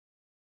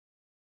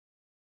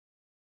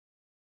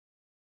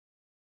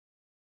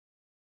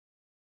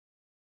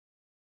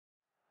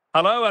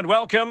Hello and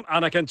welcome,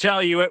 and I can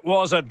tell you it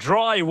was a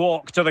dry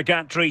walk to the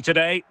gantry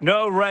today,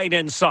 no rain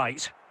in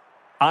sight.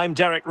 I'm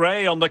Derek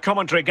Ray on the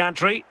commentary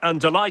gantry, and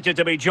delighted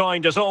to be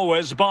joined as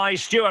always by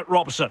Stuart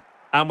Robson.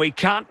 And we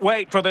can't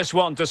wait for this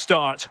one to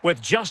start,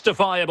 with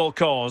justifiable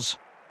cause.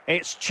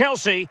 It's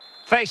Chelsea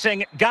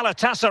facing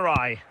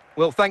Galatasaray.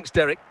 Well, thanks,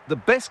 Derek. The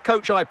best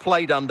coach I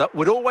played under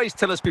would always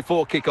tell us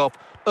before kick-off,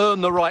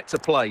 earn the right to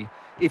play.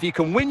 If you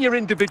can win your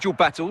individual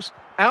battles,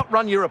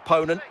 outrun your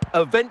opponent,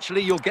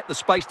 eventually you'll get the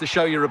space to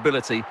show your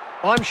ability.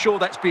 I'm sure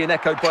that's being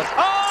echoed by...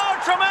 Oh,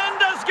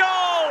 tremendous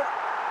goal!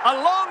 A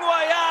long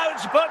way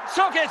out, but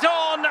took it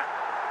on.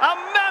 A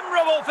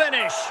memorable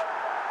finish.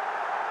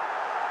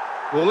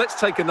 Well, let's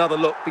take another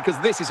look, because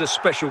this is a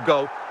special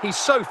goal. He's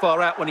so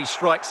far out when he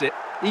strikes it.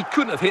 He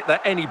couldn't have hit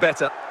that any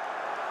better.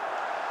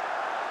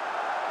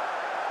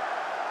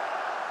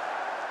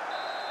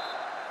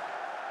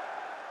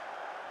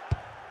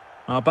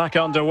 Back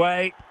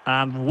underway,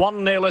 and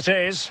 1-0 it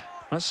is.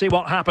 Let's see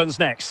what happens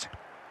next.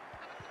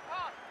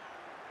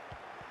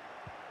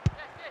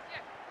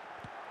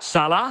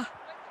 Salah.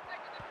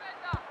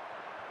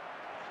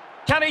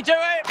 Can he do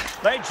it?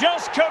 They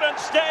just couldn't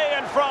stay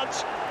in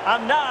front.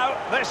 And now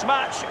this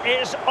match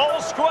is all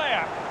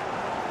square.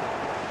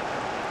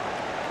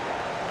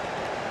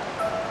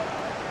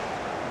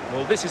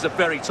 Well, this is a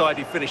very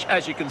tidy finish,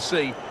 as you can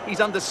see. He's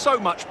under so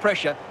much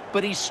pressure,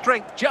 but his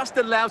strength just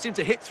allows him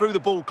to hit through the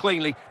ball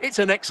cleanly. It's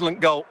an excellent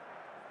goal.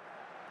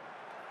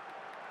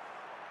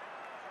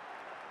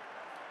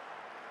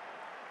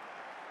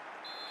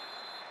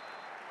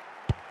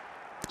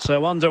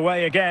 So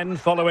underway again,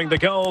 following the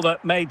goal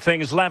that made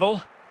things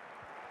level.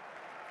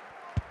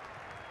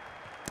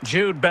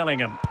 Jude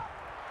Bellingham.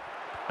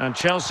 And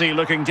Chelsea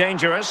looking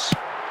dangerous.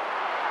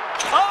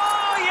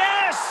 Oh,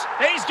 yes!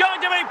 He's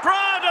going to be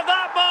proud of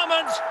that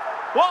moment.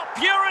 What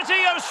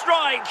purity of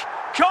strike.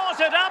 Caught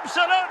it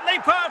absolutely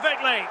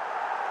perfectly.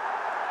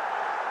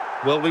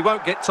 Well, we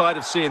won't get tired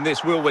of seeing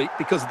this, will we?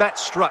 Because that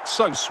struck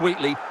so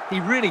sweetly.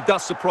 He really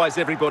does surprise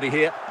everybody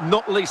here,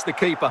 not least the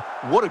keeper.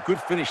 What a good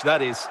finish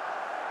that is.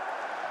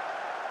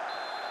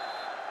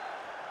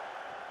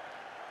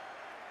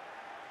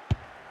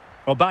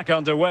 Well, back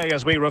underway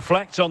as we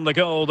reflect on the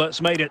goal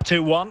that's made it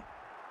 2-1.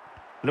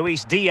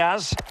 Luis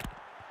Diaz.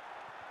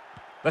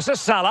 This is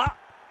Salah.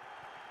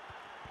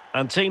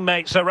 And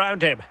teammates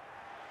around him.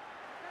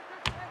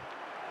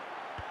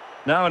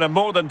 Now in a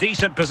more than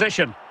decent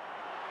position.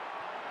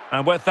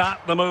 And with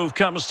that, the move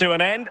comes to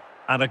an end.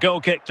 And a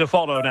goal kick to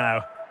follow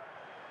now.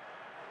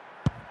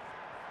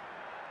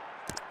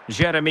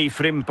 Jeremy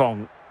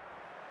Frimpong.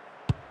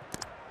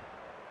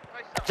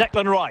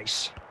 Declan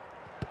Rice.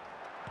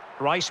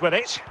 Rice with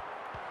it.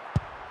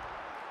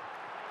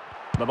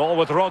 The ball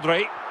with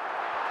Rodri.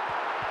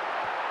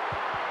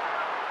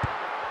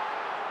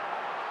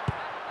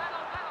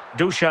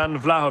 Dusan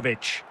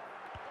Vlahovic.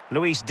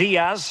 Luis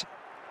Diaz.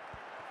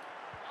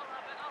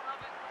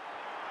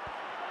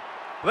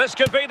 This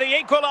could be the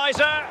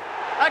equaliser.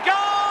 A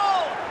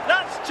goal!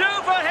 That's 2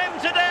 for him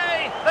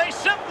today. They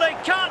simply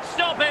can't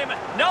stop him.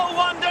 No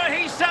wonder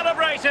he's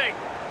celebrating.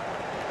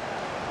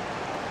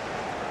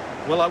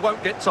 Well, I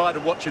won't get tired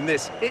of watching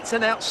this. It's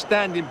an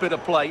outstanding bit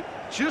of play.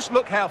 Just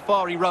look how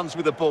far he runs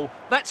with the ball.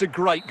 That's a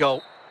great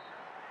goal.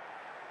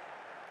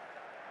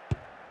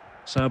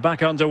 So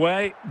back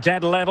underway,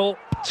 dead level,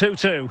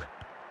 2-2.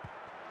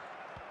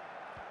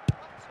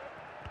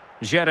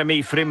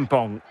 Jeremy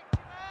Frimpong.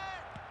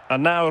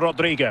 And now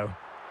Rodrigo.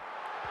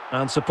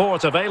 And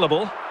support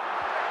available.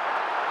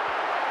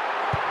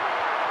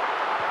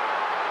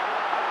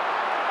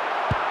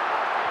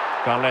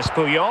 Carles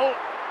Puyol.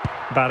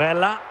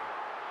 Barella.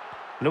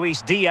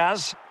 Luis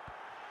Diaz.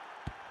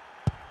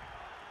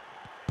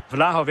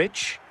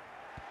 Vlahovic.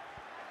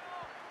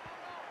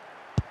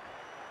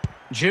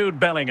 Jude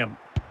Bellingham.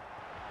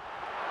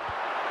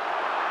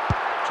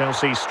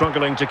 Chelsea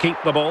struggling to keep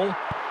the ball.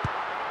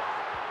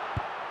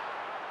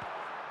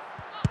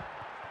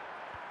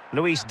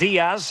 Luis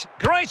Diaz.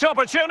 Great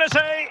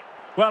opportunity!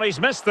 Well, he's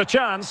missed the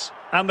chance,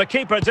 and the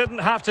keeper didn't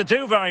have to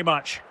do very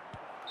much.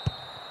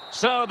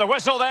 So the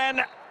whistle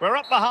then. We're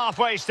up the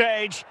halfway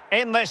stage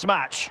in this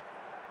match.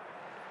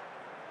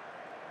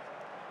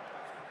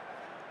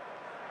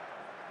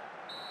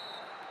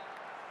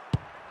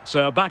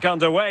 So back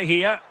underway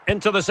here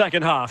into the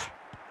second half.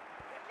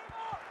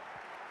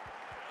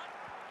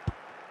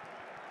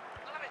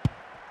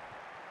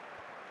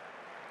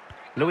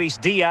 Luis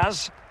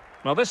Diaz.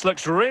 Well, this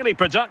looks really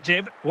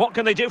productive. What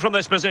can they do from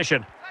this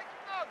position?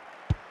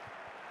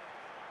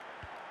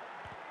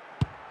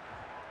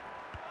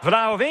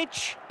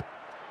 Vlahovic.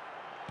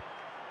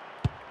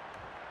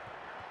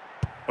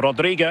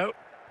 Rodrigo.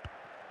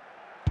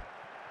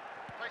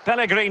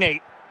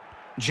 Pellegrini.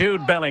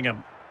 Jude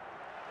Bellingham.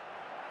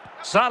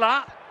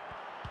 Salah.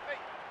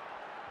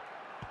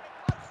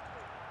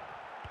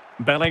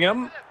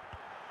 Bellingham.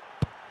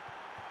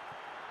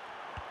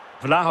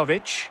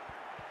 Vlahovic.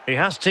 He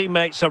has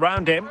teammates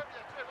around him.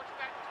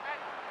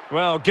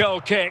 Well, goal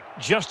kick,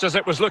 just as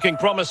it was looking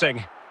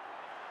promising.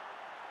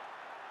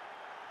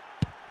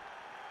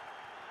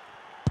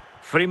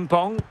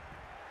 Frimpong.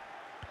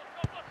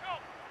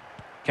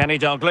 Kenny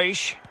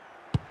Dalglish.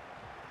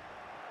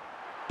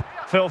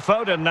 Phil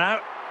Foden now.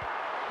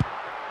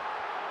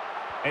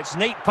 It's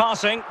neat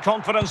passing,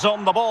 confidence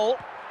on the ball.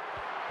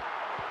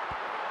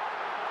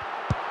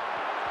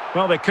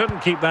 Well, they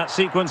couldn't keep that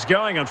sequence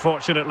going,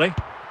 unfortunately.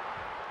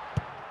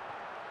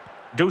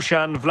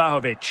 Dusan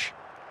Vlahovic.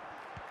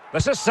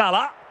 This is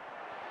Salah.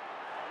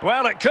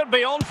 Well, it could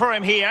be on for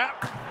him here.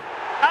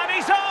 And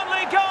he's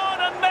only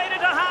gone and made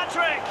it a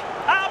hat-trick.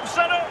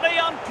 Absolutely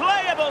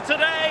unplayable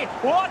today.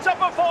 What a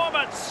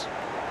performance.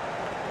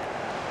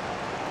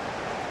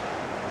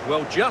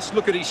 Well, just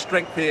look at his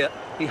strength here.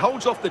 He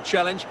holds off the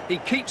challenge, he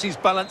keeps his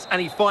balance,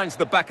 and he finds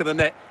the back of the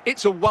net.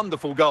 It's a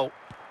wonderful goal.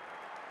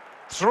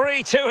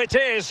 3-2 it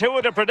is. Who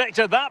would have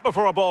predicted that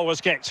before a ball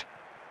was kicked?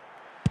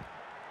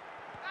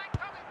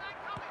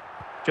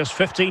 Just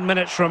 15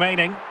 minutes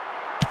remaining.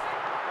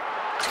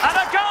 And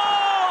a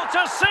goal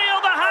to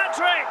seal the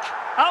hat-trick!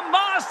 A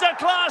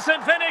masterclass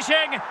in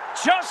finishing.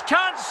 Just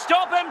can't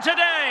stop him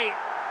today.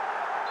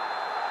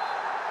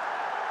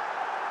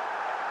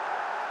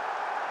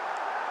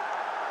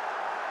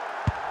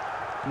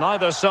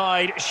 Neither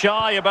side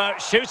shy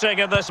about shooting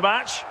in this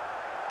match.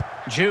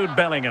 Jude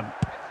Bellingham.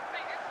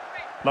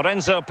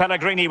 Lorenzo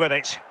Pellegrini with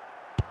it.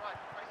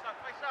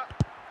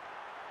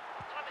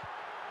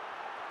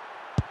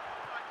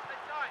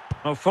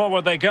 Oh,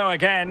 forward they go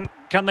again.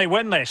 Can they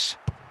win this?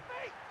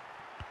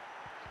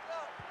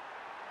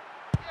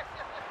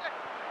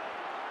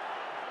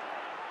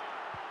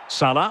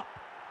 Salah.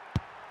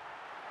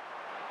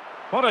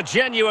 What a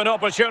genuine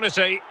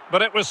opportunity,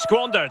 but it was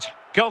squandered.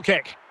 Goal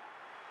kick.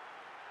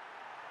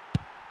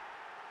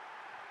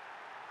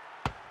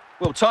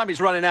 Well, time is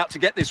running out to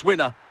get this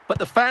winner, but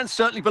the fans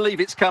certainly believe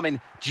it's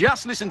coming.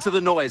 Just listen to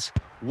the noise.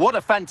 What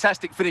a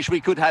fantastic finish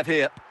we could have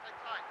here.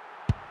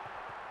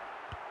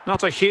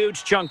 Not a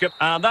huge chunk of...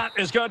 And that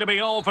is going to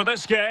be all for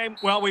this game.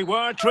 Well, we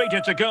were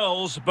treated to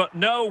goals, but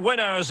no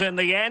winners in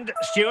the end.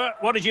 Stuart,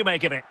 what did you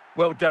make of it?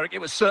 Well, Derek,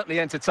 it was certainly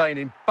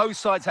entertaining. Both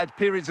sides had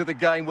periods of the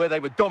game where they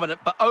were dominant,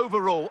 but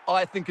overall,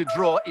 I think a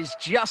draw is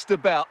just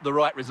about the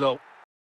right result.